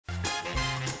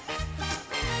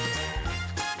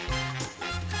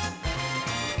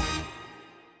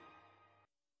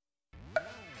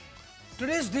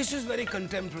Today's dish is very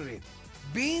contemporary.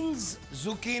 Beans,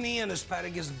 zucchini and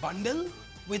asparagus bundle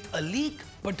with a leek,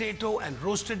 potato and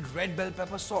roasted red bell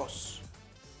pepper sauce.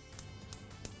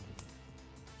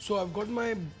 So I've got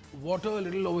my water a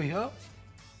little over here.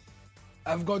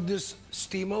 I've got this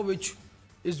steamer which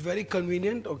is very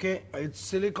convenient, okay? It's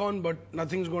silicone but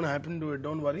nothing's going to happen to it,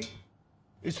 don't worry.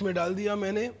 Isme dal diya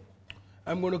maine.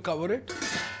 I'm going to cover it.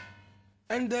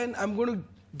 And then I'm going to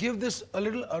give this a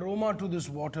little aroma to this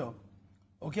water.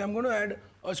 Okay, I'm going to add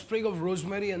a sprig of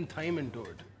rosemary and thyme into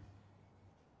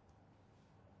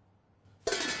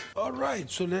it. All right,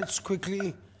 so let's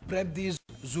quickly prep these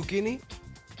zucchini.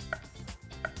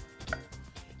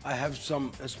 I have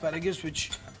some asparagus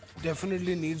which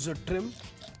definitely needs a trim.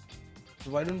 So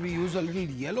why don't we use a little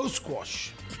yellow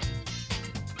squash?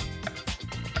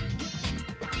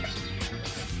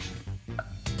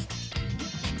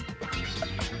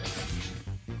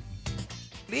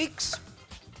 Leeks.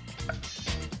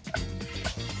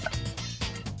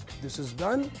 This is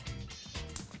done.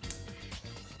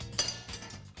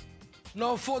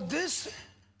 Now for this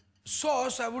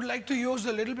sauce, I would like to use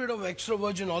a little bit of extra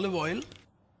virgin olive oil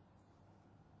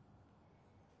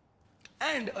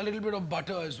and a little bit of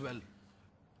butter as well.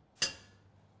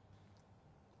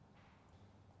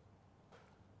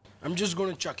 I'm just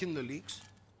going to chuck in the leeks.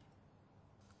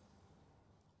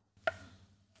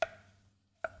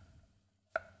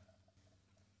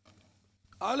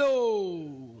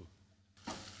 Hello.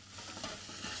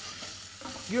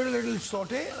 Give it a little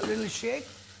saute, a little shake.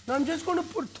 Now I'm just going to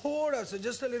put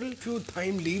just a little few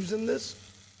thyme leaves in this.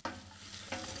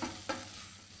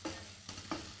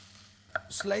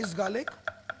 Sliced garlic.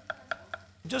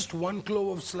 Just 1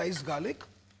 clove of sliced garlic.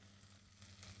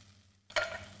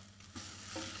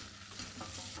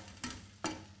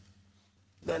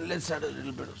 Then let's add a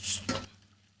little bit of...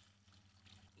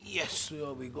 Yes,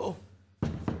 here we go.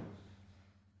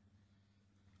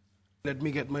 Let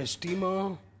me get my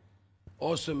steamer.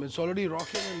 Awesome, it's already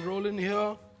rocking and rolling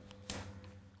here.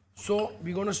 So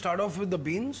we're going to start off with the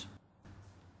beans.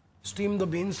 Steam the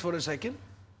beans for a second.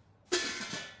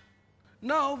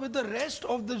 Now with the rest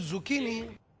of the zucchini,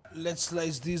 let's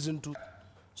slice these into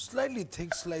slightly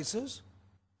thick slices.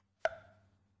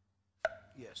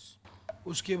 Yes.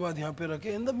 Uske baad yahan pe rakhe.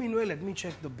 In the meanwhile, let me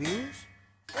check the beans.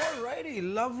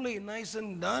 Alrighty, lovely, nice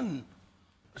and done.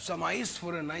 Some ice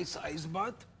for a nice ice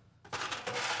bath.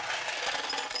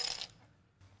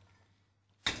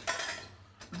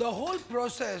 The whole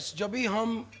process, जब भी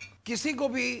हम किसी को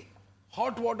भी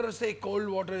hot water से cold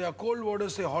water या cold water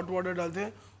से hot water डालते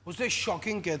हैं, उसे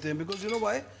shocking कहते हैं, because you know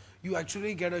why? You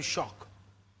actually get a shock.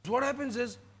 So what happens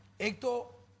is, एक तो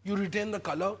you retain the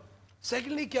color.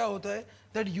 Secondly, क्या होता है?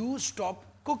 That you stop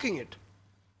cooking it.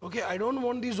 Okay, I don't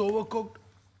want these overcooked.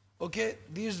 Okay,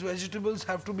 these vegetables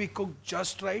have to be cooked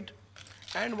just right.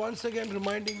 And once again,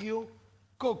 reminding you,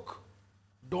 cook,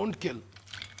 don't kill.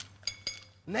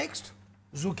 Next,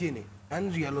 zucchini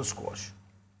and yellow squash.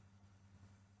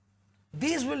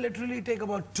 These will literally take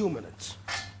about 2 minutes.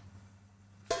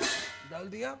 Dal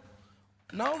diya.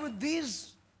 Now with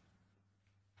these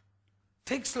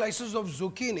thick slices of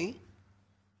zucchini,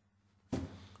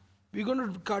 we're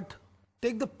going to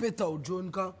take the pith out, jo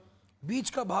inka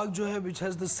beech ka bhag jo hai, which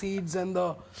has the seeds and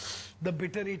the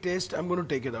bittery taste. I'm going to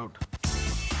take it out.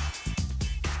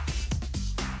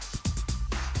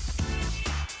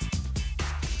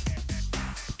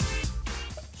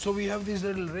 So we have these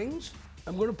little rings.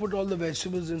 I'm going to put all the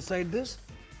vegetables inside this.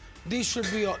 These should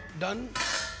be done.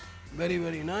 Very,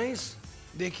 very nice.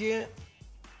 Dekhiye.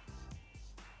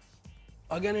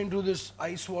 Again into this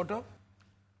ice water.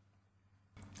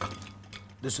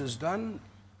 This is done.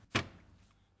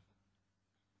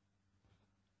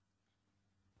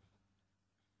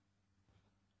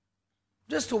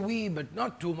 Just a wee bit,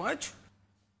 not too much.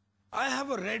 I have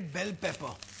a red bell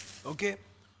pepper, okay,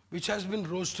 which has been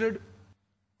roasted.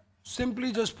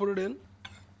 Simply just put it in.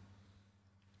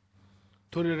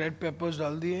 थोड़े red peppers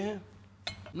डाल दिए हैं.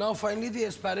 Now finally the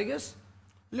asparagus.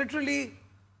 Literally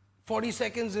 40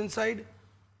 seconds inside,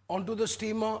 onto the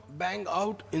steamer, bang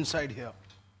out inside here.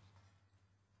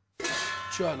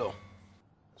 Chalo.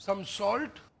 Some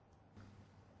salt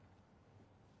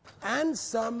and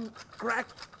some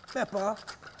cracked pepper.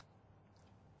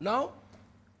 Now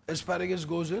asparagus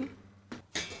goes in.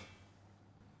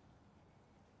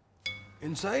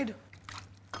 Inside.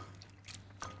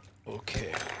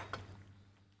 Okay.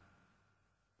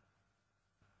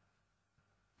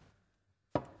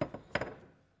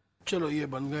 चलो ये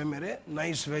बन गए मेरे.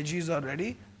 Nice veggies are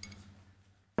ready.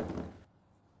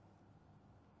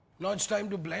 Now it's time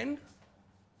to blend.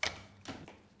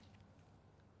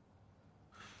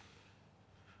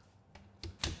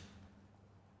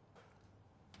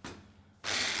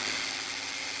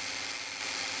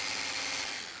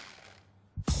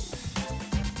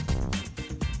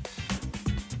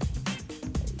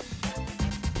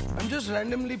 just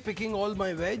randomly picking all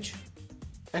my veg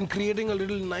and creating a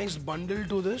little nice bundle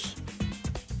to this.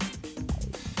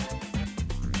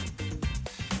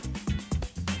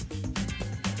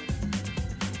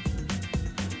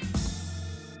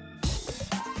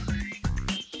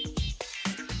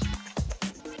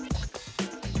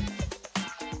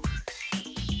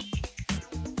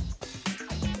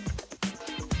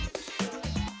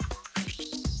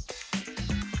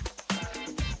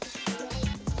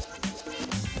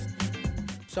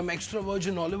 Some extra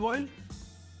virgin olive oil.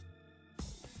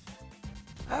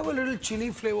 I have a little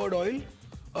chili flavored oil,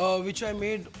 which I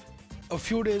made a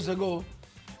few days ago.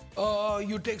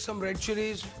 You take some red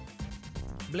chilies,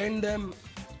 blend them,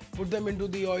 put them into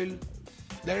the oil,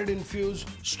 let it infuse,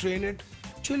 strain it.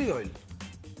 Chili oil.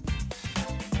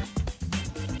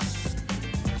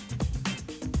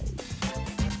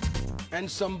 And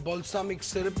some balsamic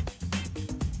syrup.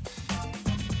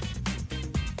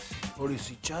 Thodi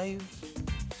si chives.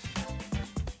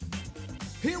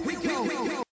 Here we go.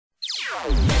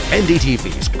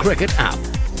 NDTV's cricket app,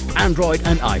 Android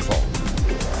and iPhone.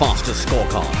 Fastest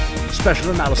scorecard,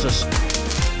 special analysis,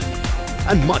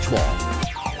 and much more.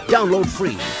 Download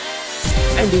free.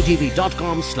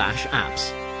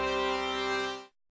 ndtv.com/apps.